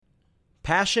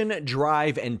Passion,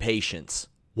 drive, and patience.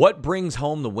 What brings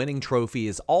home the winning trophy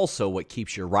is also what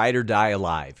keeps your ride or die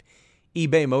alive.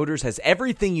 eBay Motors has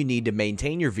everything you need to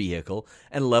maintain your vehicle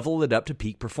and level it up to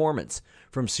peak performance.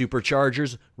 From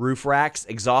superchargers, roof racks,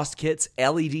 exhaust kits,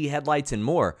 LED headlights, and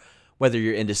more. Whether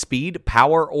you're into speed,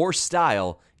 power, or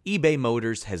style, eBay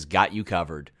Motors has got you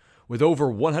covered. With over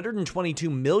 122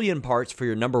 million parts for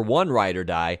your number one ride or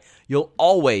die, you'll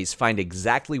always find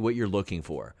exactly what you're looking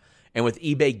for. And with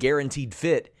eBay Guaranteed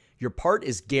Fit, your part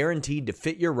is guaranteed to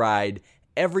fit your ride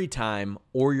every time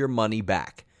or your money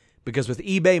back. Because with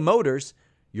eBay Motors,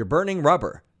 you're burning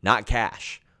rubber, not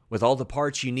cash. With all the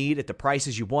parts you need at the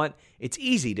prices you want, it's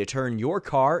easy to turn your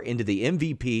car into the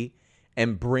MVP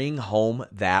and bring home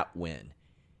that win.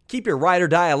 Keep your ride or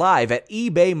die alive at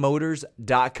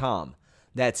ebaymotors.com.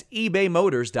 That's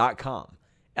ebaymotors.com.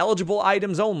 Eligible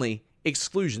items only.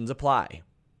 Exclusions apply.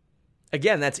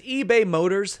 Again, that's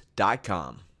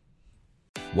ebaymotors.com.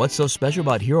 What's so special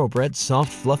about Hero Bread's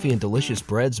soft, fluffy, and delicious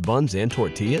breads, buns, and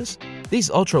tortillas? These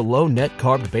ultra-low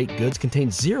net-carb baked goods contain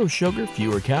zero sugar,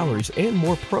 fewer calories, and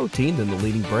more protein than the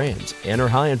leading brands, and are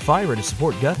high in fiber to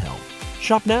support gut health.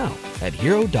 Shop now at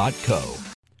hero.co.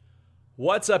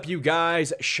 What's up, you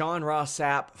guys? Sean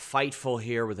Rossap, Fightful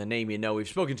here with a name you know. We've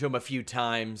spoken to him a few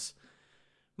times.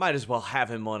 Might as well have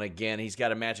him on again. He's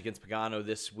got a match against Pagano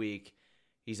this week.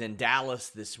 He's in Dallas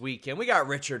this weekend. We got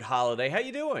Richard Holliday. How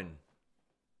you doing?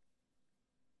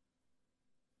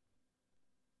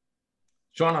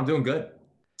 Sean, I'm doing good.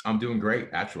 I'm doing great,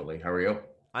 actually. How are you?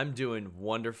 I'm doing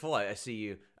wonderful. I see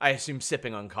you, I assume,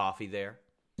 sipping on coffee there.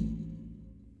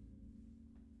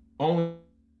 Only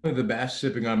the best,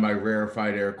 sipping on my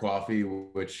rarefied air coffee,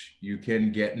 which you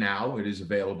can get now. It is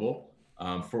available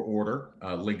for order.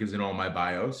 Link is in all my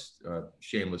bios.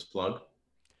 Shameless plug.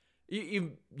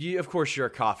 You, of course, you're a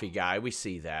coffee guy. We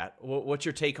see that. What's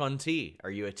your take on tea?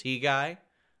 Are you a tea guy?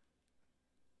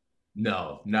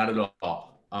 No, not at all.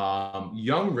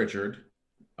 Young Richard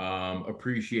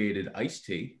appreciated iced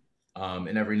tea.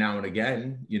 And every now and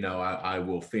again, I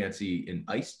will fancy an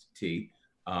iced tea.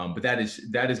 But that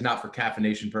is not for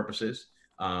caffeination purposes.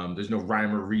 There's no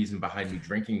rhyme or reason behind me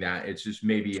drinking that. It's just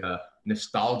maybe a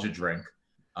nostalgia drink.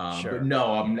 Sure. But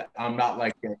no, I'm not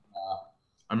like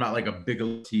a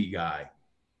big tea guy.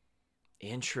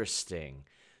 Interesting.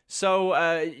 So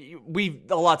a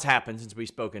lot's happened since we've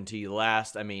spoken to you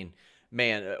last. I mean,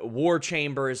 man, War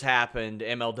Chamber has happened.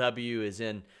 MLW is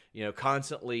in,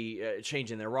 constantly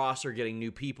changing their roster, getting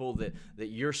new people that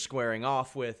you're squaring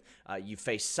off with. You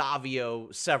faced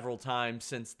Savio several times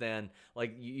since then.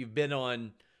 Like, you've been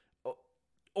on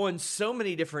so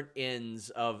many different ends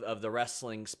of the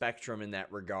wrestling spectrum in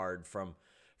that regard, from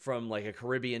like a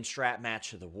Caribbean strap match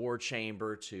to the War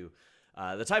Chamber to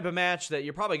the type of match that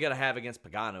you're probably going to have against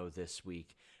Pagano this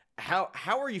week. How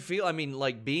are you feeling? I mean,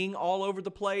 like, being all over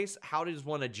the place, how does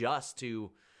one adjust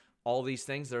to all these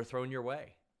things that are thrown your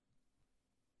way?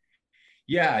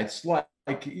 Yeah, it's like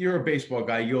you're a baseball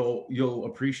guy. You'll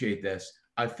appreciate this.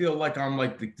 I feel like I'm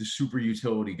like the super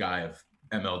utility guy of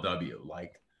MLW.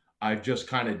 Like, I've just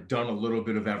kind of done a little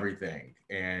bit of everything,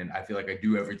 and I feel like I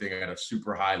do everything at a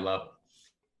super high level.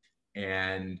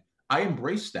 And I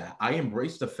embrace that. I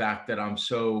embrace the fact that I'm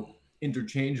so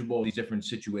interchangeable in these different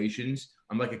situations.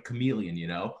 I'm like a chameleon,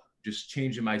 just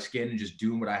changing my skin and just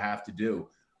doing what I have to do.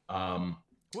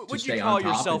 Would you call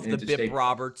yourself the Bip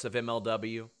Roberts of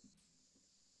MLW?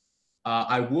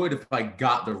 I would if I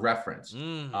got the reference.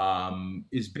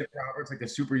 Is Bip Roberts like a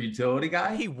super utility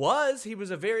guy? He was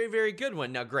a very, very good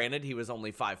one. Now, granted, he was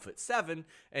only 5'7",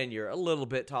 and you're a little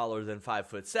bit taller than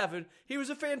 5'7". He was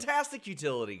a fantastic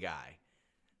utility guy.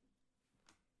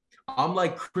 I'm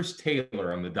like Chris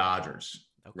Taylor on the Dodgers,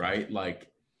 okay. Right? Like,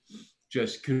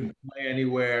 just can play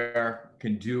anywhere,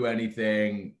 can do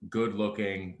anything, good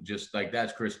looking, just like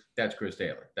that's Chris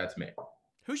Taylor. That's me.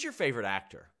 Who's your favorite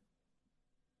actor?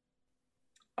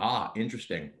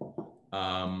 Interesting.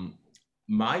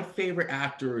 My favorite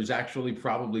actor is actually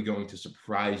probably going to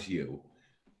surprise you.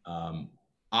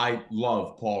 I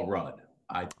love Paul Rudd.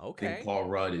 I think Paul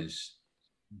Rudd is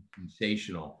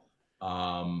sensational.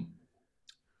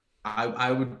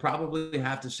 I would probably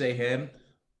have to say him.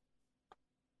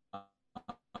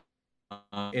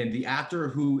 And the actor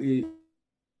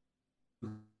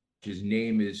his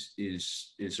name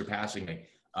is surpassing me,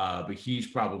 but he's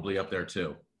probably up there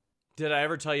too. Did I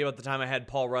ever tell you about the time I had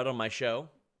Paul Rudd on my show?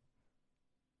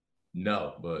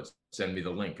 No, but send me the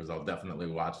link because I'll definitely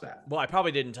watch that. Well, I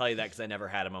probably didn't tell you that because I never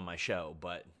had him on my show,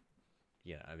 but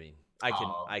I mean,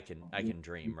 I can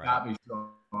dream, right? Got me,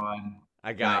 Sean.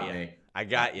 I got you. I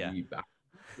got you.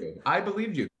 I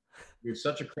believed you. You're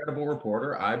such a credible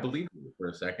reporter. I believed you for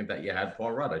a second that you had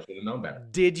Paul Rudd. I should have known better.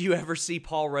 Did you ever see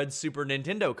Paul Rudd's Super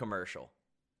Nintendo commercial?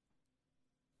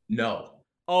 No.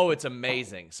 Oh, it's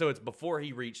amazing. So it's before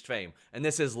he reached fame, and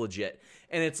this is legit.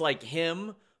 And it's like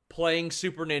him playing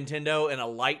Super Nintendo in a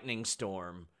lightning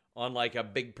storm on like a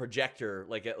big projector,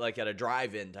 like at a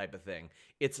drive-in type of thing.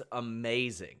 It's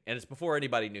amazing, and it's before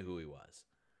anybody knew who he was.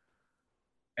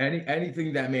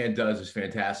 Anything that man does is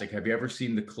fantastic. Have you ever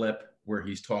seen the clip where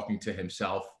he's talking to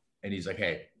himself and he's like,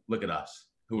 "Hey, look at us.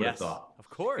 Who would have thought?" Of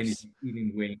course. And he's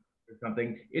eating wings or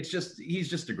something. He's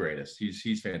just the greatest.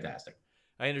 He's fantastic.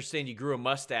 I understand you grew a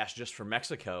mustache just for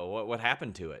Mexico. What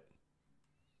happened to it?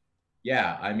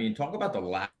 Yeah, I mean, talk about the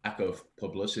lack of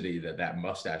publicity that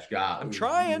mustache got. I'm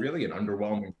trying. Really an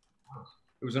underwhelming.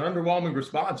 It was an underwhelming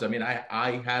response. I mean,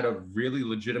 I had a really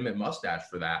legitimate mustache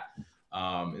for that.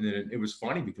 And then it was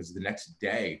funny because the next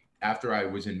day after I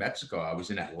was in Mexico, I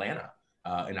was in Atlanta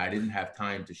and I didn't have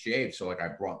time to shave. So like I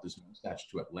brought this mustache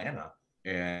to Atlanta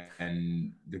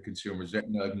and the consumers, like,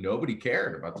 nobody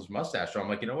cared about this mustache. So I'm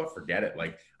like, you know what, forget it.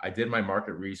 Like I did my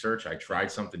market research. I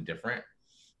tried something different.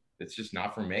 It's just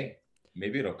not for me.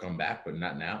 Maybe it'll come back, but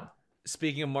not now.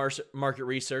 Speaking of market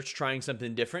research, trying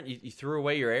something different, you threw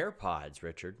away your AirPods,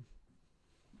 Richard.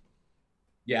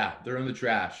 Yeah, they're in the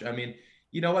trash. I mean,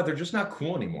 you know what? They're just not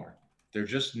cool anymore. They're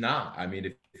just not. I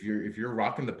mean, if you're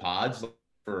rocking the pods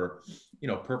for,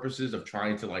 purposes of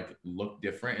trying to like look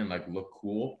different and like look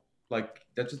cool, like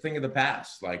that's a thing of the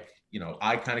past. Like,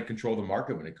 I kind of control the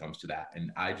market when it comes to that.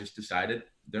 And I just decided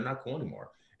they're not cool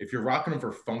anymore. If you're rocking them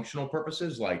for functional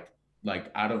purposes, like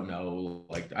I don't know,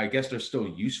 like I guess they're still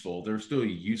useful. They're still a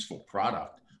useful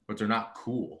product, but they're not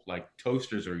cool. Like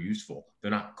toasters are useful.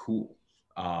 They're not cool.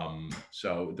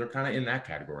 So they're kind of in that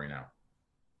category now.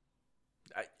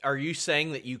 Are you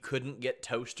saying that you couldn't get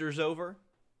toasters over?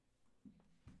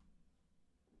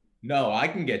 No, I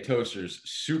can get toasters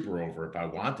super over if I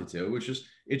wanted to.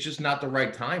 It's just not the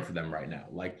right time for them right now.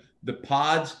 Like the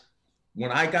pods,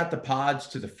 when I got the pods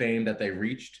to the fame that they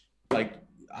reached, like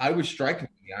I was striking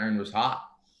when the iron was hot,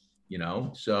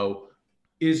 So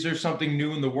is there something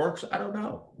new in the works? I don't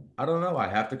know. I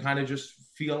have to kind of just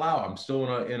feel out. I'm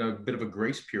still in a bit of a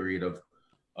grace period of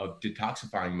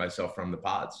detoxifying myself from the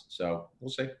pods. So we'll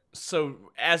see.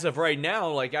 So as of right now,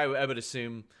 like I would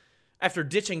assume after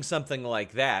ditching something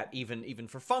like that, even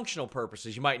for functional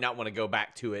purposes, you might not want to go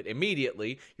back to it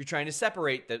immediately. You're trying to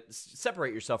separate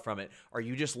yourself from it. Are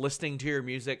you just listening to your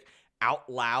music out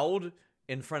loud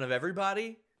in front of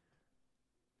everybody?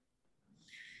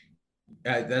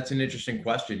 That's an interesting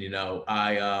question.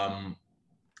 I'm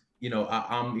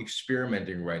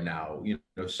experimenting right now.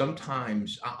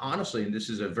 Sometimes, honestly, and this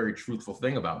is a very truthful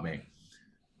thing about me.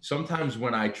 Sometimes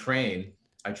when I train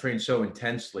so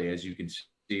intensely, as you can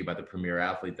see by the premier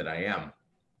athlete that I am.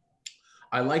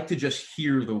 I like to just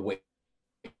hear the weights.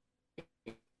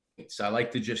 I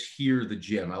like to just hear the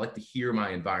gym. I like to hear my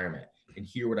environment and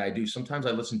hear what I do. Sometimes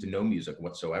I listen to no music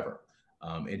whatsoever,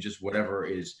 and just whatever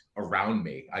is around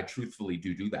me. I truthfully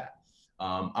do that.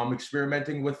 I'm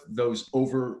experimenting with those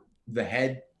over the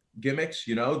head gimmicks,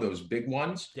 those big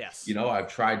ones. Yes. I've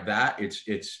tried that.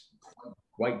 It's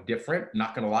quite different.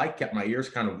 Not going to lie, kept my ears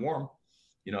kind of warm,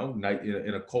 in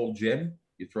a cold gym.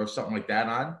 You throw something like that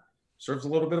on, serves a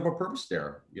little bit of a purpose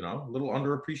there, a little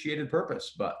underappreciated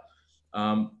purpose. But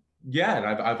yeah, and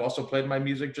I've also played my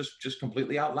music just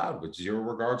completely out loud with zero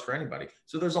regards for anybody.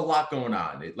 So there's a lot going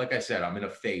on. Like I said, I'm in a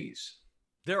phase.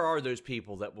 There are those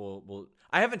people that will.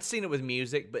 I haven't seen it with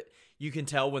music, but you can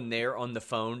tell when they're on the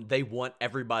phone, they want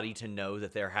everybody to know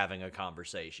that they're having a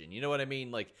conversation. You know what I mean?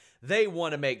 Like they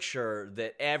want to make sure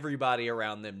that everybody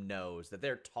around them knows that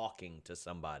they're talking to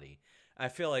somebody. I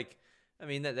feel like,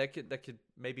 that could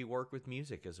maybe work with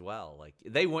music as well. Like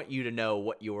they want you to know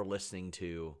what you're listening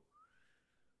to.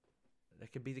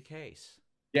 That could be the case.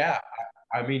 Yeah,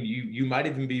 you might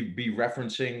even be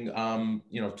referencing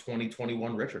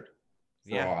 2021 Richard.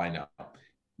 For all I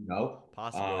know.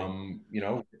 Possibly.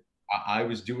 I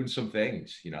was doing some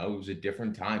things. It was a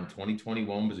different time.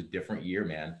 2021 was a different year,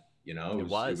 man. It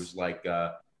was like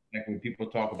when people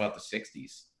talk about the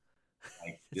 60s.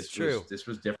 Like this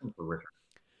was different for Richard.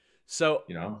 So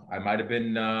I might have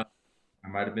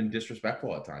been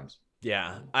disrespectful at times.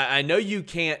 Yeah, I know you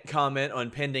can't comment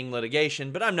on pending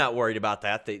litigation, but I'm not worried about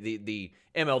that. The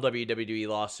MLW WWE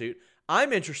lawsuit.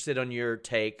 I'm interested on your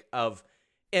take of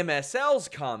MSL's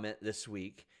comment this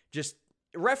week, just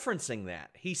referencing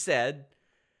that. He said,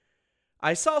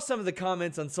 "I saw some of the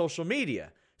comments on social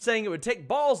media saying it would take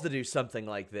balls to do something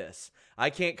like this.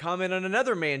 I can't comment on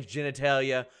another man's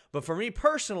genitalia, but for me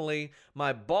personally,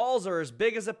 my balls are as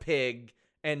big as a pig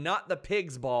and not the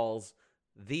pig's balls.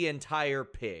 the entire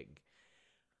pig.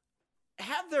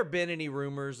 Have there been any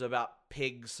rumors about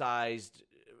pig-sized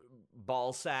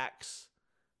ball sacks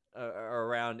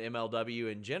around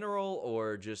MLW in general,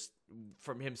 or just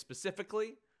from him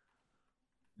specifically?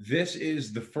 This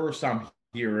is the first I'm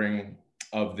hearing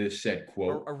of this said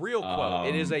quote. A real quote.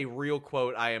 It is a real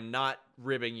quote. I am not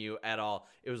ribbing you at all.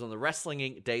 It was on the Wrestling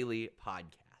Inc. Daily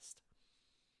podcast.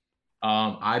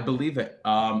 I believe it.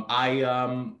 There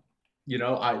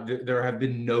have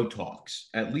been no talks,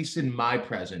 at least in my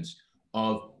presence,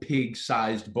 of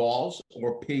pig-sized balls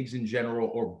or pigs in general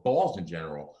or balls in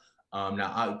general.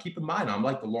 Now, keep in mind, I'm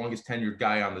like the longest tenured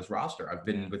guy on this roster. I've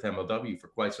been with MLW for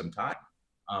quite some time.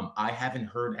 I haven't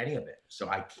heard any of it, so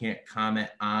I can't comment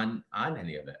on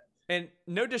any of it. And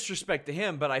no disrespect to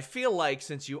him, but I feel like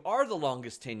since you are the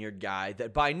longest tenured guy,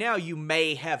 that by now you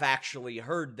may have actually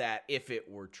heard that if it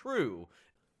were true.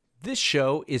 This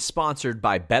show is sponsored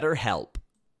by BetterHelp.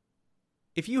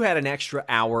 If you had an extra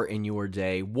hour in your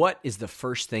day, what is the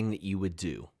first thing that you would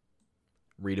do?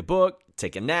 Read a book,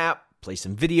 take a nap, play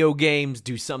some video games,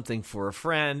 do something for a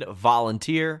friend,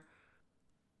 volunteer.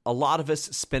 A lot of us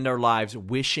spend our lives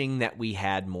wishing that we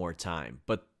had more time.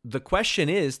 But the question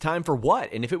is, time for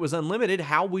what? And if it was unlimited,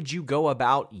 how would you go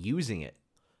about using it?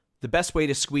 The best way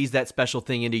to squeeze that special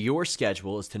thing into your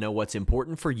schedule is to know what's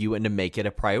important for you and to make it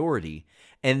a priority.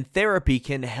 And therapy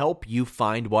can help you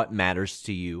find what matters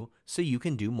to you so you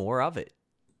can do more of it.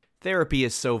 Therapy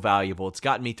is so valuable. It's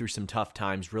gotten me through some tough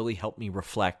times, really helped me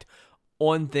reflect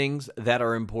on things that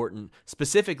are important,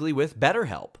 specifically with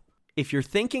BetterHelp. If you're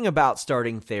thinking about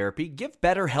starting therapy, give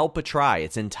BetterHelp a try.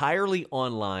 It's entirely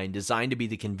online, designed to be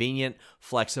the convenient,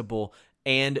 flexible,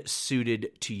 and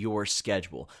suited to your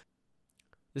schedule.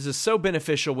 This is so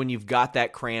beneficial when you've got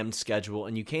that crammed schedule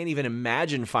and you can't even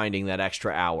imagine finding that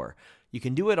extra hour. You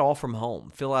can do it all from home.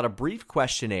 Fill out a brief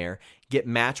questionnaire, get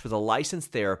matched with a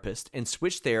licensed therapist, and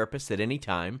switch therapists at any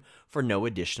time for no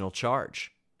additional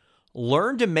charge.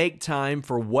 Learn to make time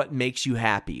for what makes you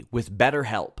happy with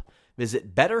BetterHelp.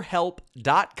 Visit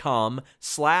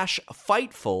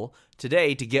BetterHelp.com/Fightful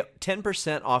today to get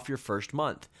 10% off your first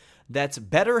month. That's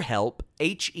BetterHelp,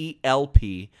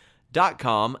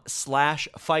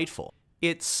 HELP.com/Fightful.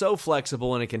 It's so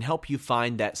flexible and it can help you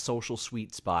find that social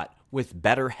sweet spot with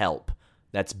BetterHelp.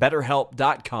 That's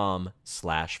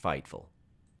BetterHelp.com/Fightful.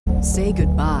 Say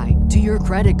goodbye to your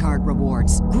credit card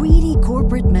rewards. Greedy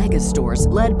corporate mega stores,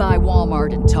 led by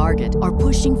Walmart and Target, are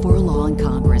pushing for a law in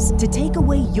Congress to take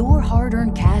away your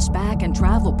hard-earned cash back and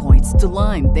travel points to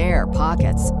line their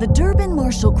pockets. The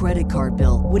Durbin-Marshall credit card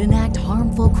bill would enact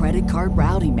harmful credit card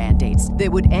routing mandates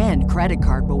that would end credit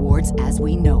card rewards as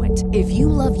we know it. If you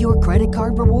love your credit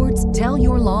card rewards, tell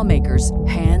your lawmakers,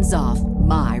 hands off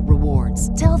my rewards.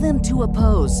 Tell them to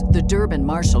oppose the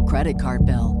Durbin-Marshall credit card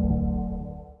bill.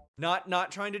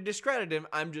 Not trying to discredit him.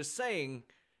 I'm just saying,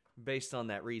 based on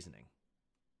that reasoning.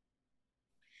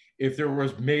 If there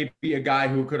was maybe a guy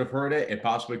who could have heard it, it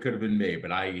possibly could have been me,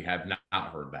 but I have not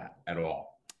heard that at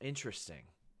all. Interesting.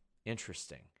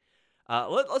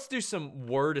 Let's do some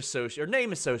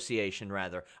name association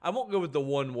rather. I won't go with the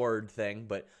one word thing,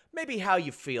 but maybe how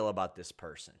you feel about this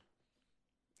person.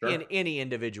 Sure. In any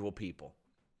individual people.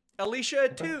 Alicia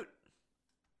Toot.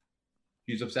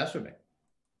 She's obsessed with me.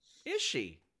 Is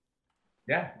she?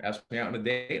 Yeah, asked me out on a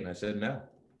date, and I said no.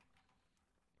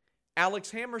 Alex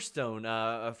Hammerstone,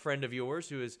 a friend of yours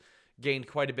who has gained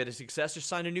quite a bit of success, just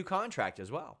signed a new contract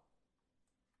as well.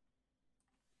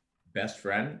 Best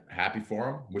friend, happy for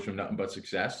him, wish him nothing but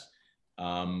success.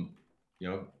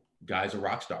 Guy's a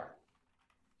rock star.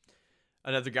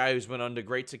 Another guy who's went on to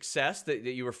great success that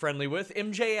you were friendly with,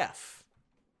 MJF.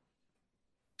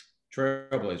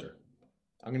 Trailblazer.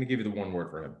 I'm going to give you the one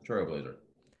word for him, Trailblazer.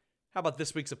 How about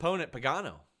this week's opponent,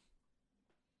 Pagano?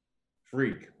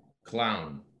 Freak,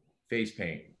 clown, face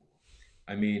paint.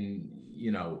 I mean,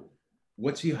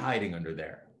 what's he hiding under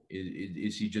there?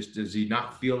 Is he just, does he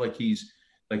not feel like he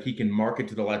can market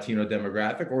to the Latino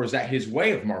demographic, or is that his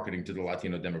way of marketing to the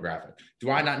Latino demographic? Do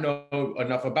I not know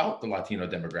enough about the Latino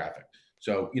demographic?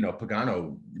 So,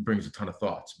 Pagano brings a ton of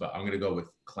thoughts, but I'm going to go with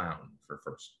clown for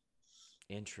first.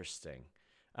 Interesting.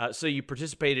 So you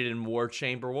participated in War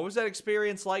Chamber. What was that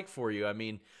experience like for you? I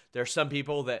mean, there are some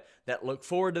people that look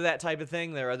forward to that type of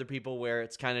thing. There are other people where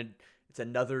it's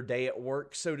another day at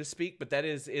work, so to speak. But that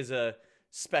is a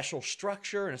special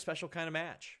structure and a special kind of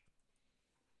match.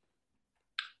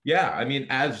 Yeah, I mean,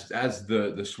 as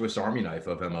the Swiss Army knife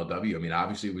of MLW. I mean,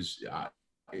 obviously it was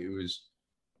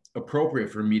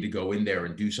appropriate for me to go in there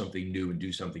and do something new and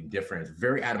do something different. It's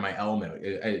very out of my element.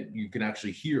 You can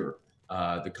actually hear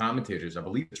the commentators, I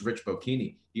believe it's Rich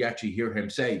Bocchini, you actually hear him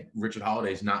say Richard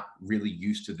Holliday is not really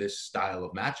used to this style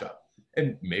of matchup.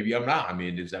 And maybe I'm not. I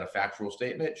mean, is that a factual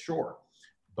statement? Sure.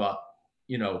 But,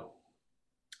 you know,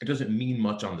 it doesn't mean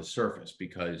much on the surface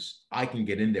because I can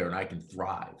get in there and I can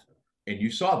thrive. And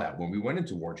you saw that when we went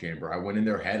into War Chamber. I went in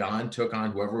there head on, took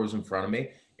on whoever was in front of me.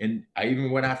 And I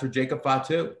even went after Jacob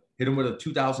Fatu, hit him with a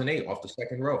 2008 off the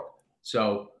second rope.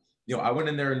 So, you know, I went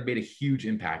in there and made a huge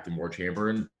impact in War Chamber.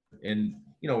 And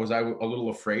you know, was I a little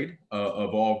afraid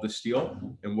of all of the steel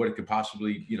and what it could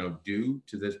possibly, you know, do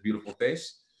to this beautiful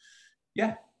face?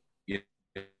 Yeah. Yeah.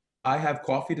 I have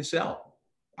coffee to sell.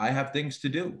 I have things to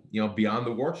do, you know, beyond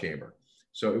the War Chamber.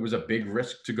 So it was a big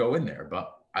risk to go in there,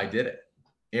 but I did it.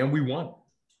 And we won.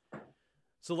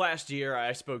 So last year,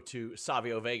 I spoke to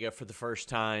Savio Vega for the first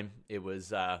time. It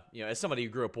was, you know, as somebody who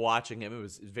grew up watching him, it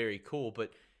was very cool.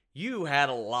 But you had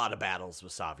a lot of battles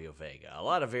with Savio Vega, a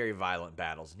lot of very violent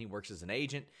battles. And he works as an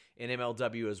agent in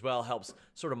MLW as well, helps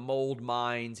sort of mold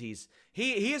minds. He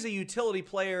is a utility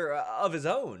player of his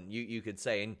own, you could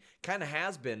say, and kind of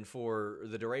has been for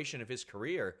the duration of his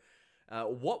career.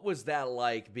 What was that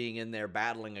like, being in there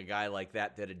battling a guy like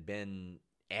that had been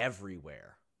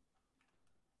everywhere?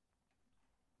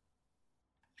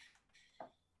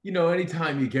 You know,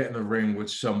 anytime you get in the ring with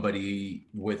somebody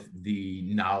with the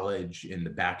knowledge and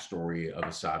the backstory of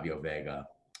a Savio Vega,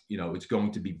 you know, it's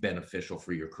going to be beneficial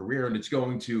for your career, and it's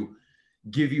going to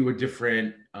give you a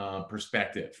different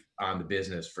perspective on the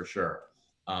business for sure.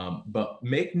 But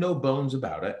make no bones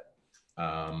about it.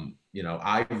 You know,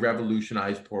 I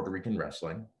revolutionized Puerto Rican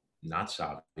wrestling, not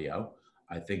Savio.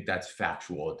 I think that's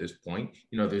factual at this point.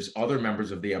 You know, there's other members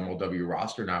of the MLW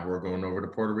roster now who are going over to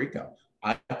Puerto Rico.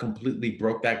 I completely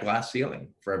broke that glass ceiling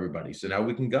for everybody. So now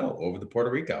we can go over to Puerto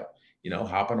Rico, you know,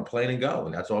 hop on a plane and go.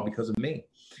 And that's all because of me.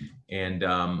 And,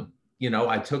 you know,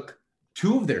 I took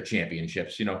 2 of their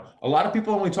championships. You know, a lot of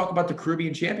people only talk about the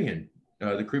Caribbean champion,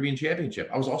 the Caribbean championship.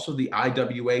 I was also the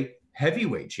IWA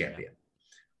heavyweight champion.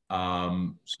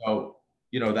 So,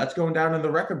 you know, that's going down in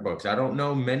the record books. I don't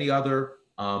know many other,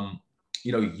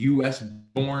 you know, US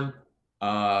born,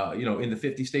 you know, in the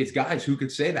 50 states guys who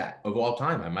could say that of all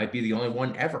time. I might be the only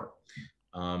one ever.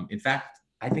 In fact,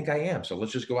 I think I am. So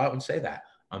let's just go out and say that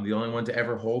I'm the only one to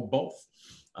ever hold both,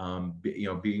 you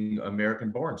know, being American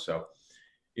born. So,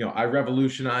 you know, I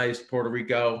revolutionized Puerto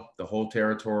Rico, the whole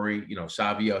territory. You know,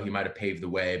 Savio, he might have paved the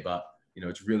way, but, you know,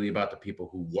 it's really about the people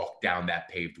who walk down that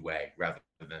paved way rather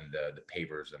than the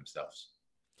pavers themselves.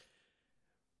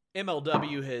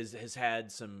 MLW has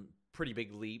had some pretty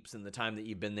big leaps in the time that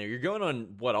you've been there. You're going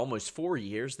on, what, almost 4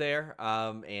 years there,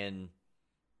 and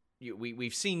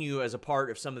we've seen you as a part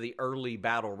of some of the early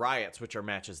battle riots, which are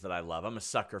matches that I love. I'm a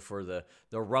sucker for the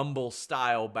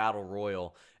Rumble-style battle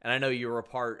royal, and I know you were a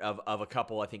part of a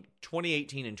couple. I think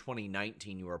 2018 and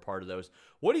 2019 you were a part of those.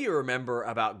 What do you remember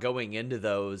about going into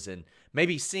those and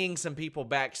maybe seeing some people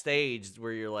backstage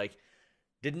where you're like,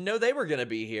 didn't know they were going to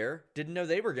be here. Didn't know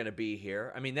they were going to be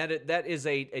here. I mean, that is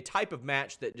a type of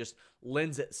match that just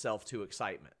lends itself to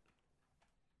excitement.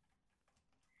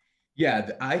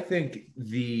 Yeah, I think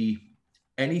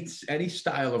any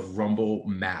style of Rumble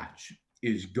match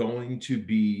is going to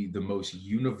be the most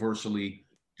universally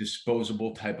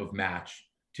disposable type of match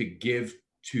to give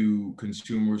to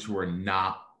consumers who are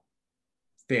not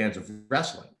fans of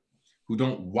wrestling, who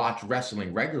don't watch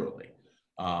wrestling regularly.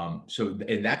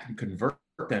 And that can convert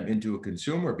them into a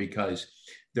consumer because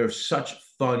they're such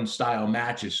fun style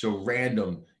matches, so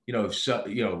random, you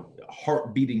know,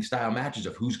 heart beating style matches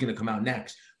of who's going to come out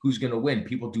next, who's going to win.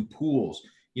 People do pools,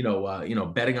 you know,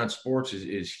 betting on sports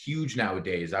is huge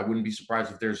nowadays. I wouldn't be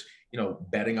surprised if there's, you know,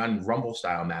 betting on Rumble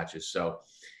style matches. So,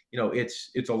 you know, it's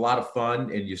a lot of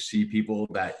fun, and you see people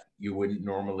that you wouldn't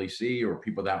normally see, or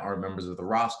people that aren't members of the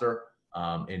roster,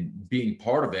 and being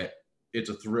part of it, it's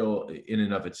a thrill in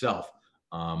and of itself.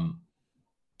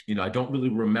 You know, I don't really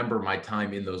remember my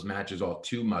time in those matches all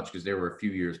too much because they were a few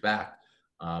years back.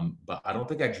 But I don't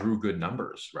think I drew good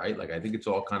numbers, right? Like, I think it's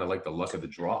all kind of like the luck of the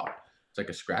draw. It's like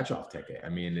a scratch off ticket. I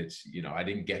mean, it's, you know, I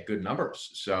didn't get good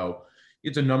numbers. So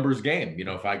it's a numbers game. You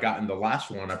know, if I got in the last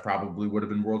one, I probably would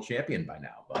have been world champion by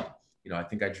now. But, you know, I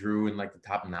think I drew in like the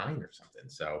top 9 or something.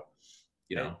 So,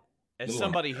 you know. As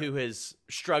somebody who has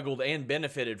struggled and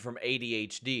benefited from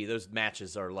ADHD, those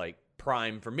matches are like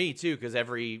prime for me too, because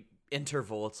every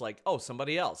interval it's like, oh,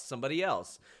 somebody else, something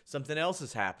else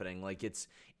is happening. Like it's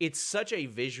such a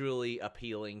visually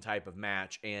appealing type of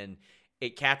match, and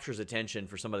it captures attention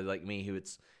for somebody like me who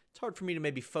it's hard for me to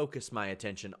maybe focus my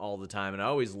attention all the time. And I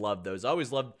always loved those. I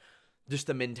always loved just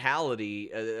the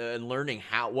mentality and learning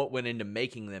what went into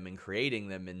making them and creating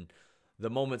them, and the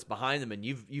moments behind them, and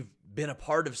you've been a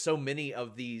part of so many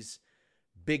of these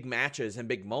big matches and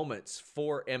big moments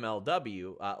for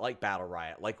MLW, like Battle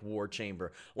Riot, like War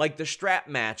Chamber, like the strap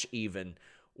match even.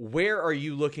 Where are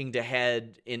you looking to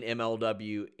head in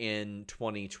MLW in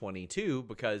 2022?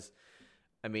 Because,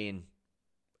 I mean,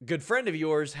 a good friend of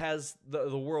yours has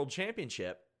the World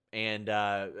Championship and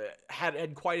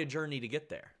had quite a journey to get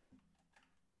there.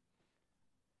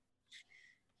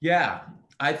 Yeah,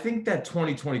 I think that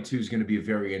 2022 is going to be a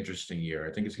very interesting year.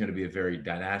 I think it's going to be a very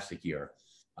dynastic year,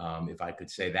 if I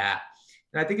could say that.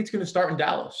 And I think it's going to start in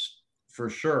Dallas for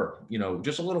sure. You know,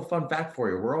 just a little fun fact for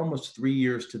you. We're almost 3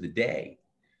 years to the day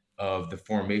of the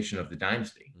formation of the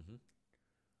dynasty,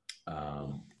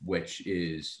 which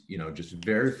is, you know, just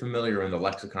very familiar in the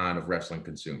lexicon of wrestling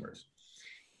consumers.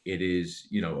 It is,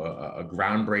 you know, a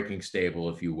groundbreaking stable,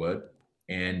 if you would.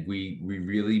 And we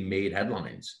really made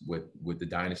headlines with the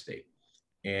dynasty.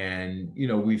 And, you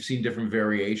know, we've seen different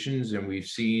variations, and we've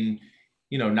seen,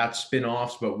 you know, not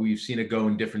spin-offs, but we've seen it go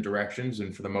in different directions.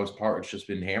 And for the most part, it's just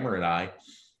been Hammer and I.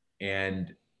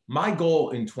 And my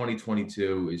goal in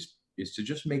 2022 is to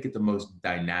just make it the most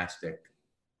dynastic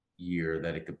year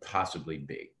that it could possibly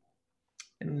be.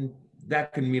 And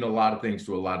that can mean a lot of things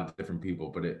to a lot of different people,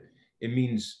 but it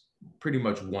means pretty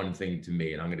much one thing to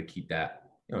me. And I'm going to keep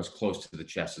that, you know, as close to the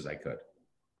chest as I could.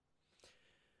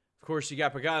 Of course, you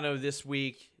got Pagano this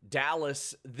week,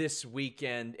 Dallas this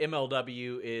weekend.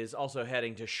 MLW is also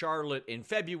heading to Charlotte in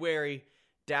February,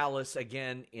 Dallas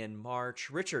again in March.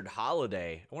 Richard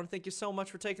Holliday, I want to thank you so much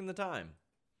for taking the time.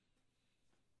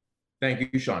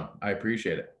 Thank you, Sean. I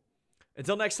appreciate it.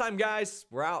 Until next time, guys,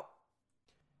 we're out.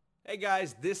 Hey,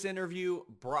 guys, this interview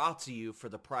brought to you for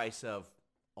the price of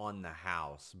On the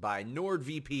House by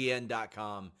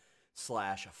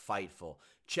NordVPN.com/Fightful.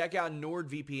 Check out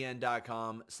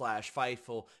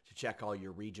NordVPN.com/Fightful to check all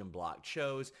your region blocked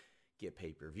shows, get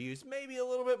pay-per-views, maybe a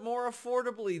little bit more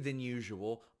affordably than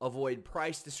usual, avoid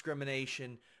price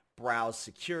discrimination, browse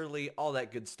securely, all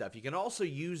that good stuff. You can also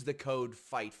use the code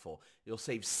FIGHTFUL. You'll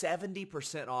save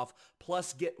 70% off,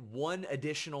 plus get one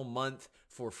additional month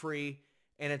for free,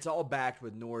 and it's all backed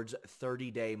with Nord's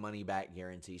 30-day money-back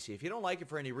guarantee. So if you don't like it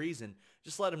for any reason,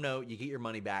 just let them know you get your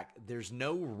money back. There's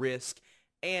no risk,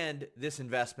 and this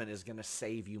investment is going to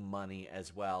save you money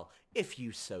as well, if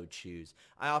you so choose.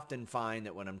 I often find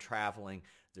that when I'm traveling,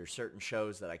 there's certain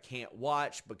shows that I can't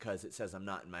watch because it says I'm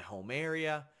not in my home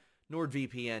area.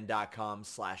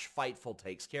 NordVPN.com/Fightful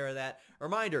takes care of that.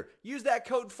 Reminder, use that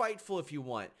code FIGHTFUL if you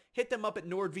want. Hit them up at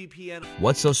NordVPN.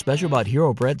 What's so special about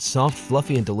Hero Bread's soft,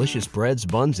 fluffy, and delicious breads,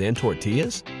 buns, and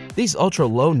tortillas? These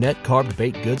ultra-low net-carb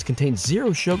baked goods contain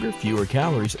zero sugar, fewer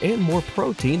calories, and more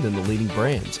protein than the leading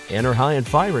brands, and are high in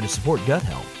fiber to support gut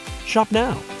health. Shop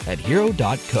now at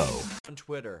Hero.co. On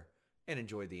Twitter and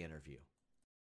enjoy the interview.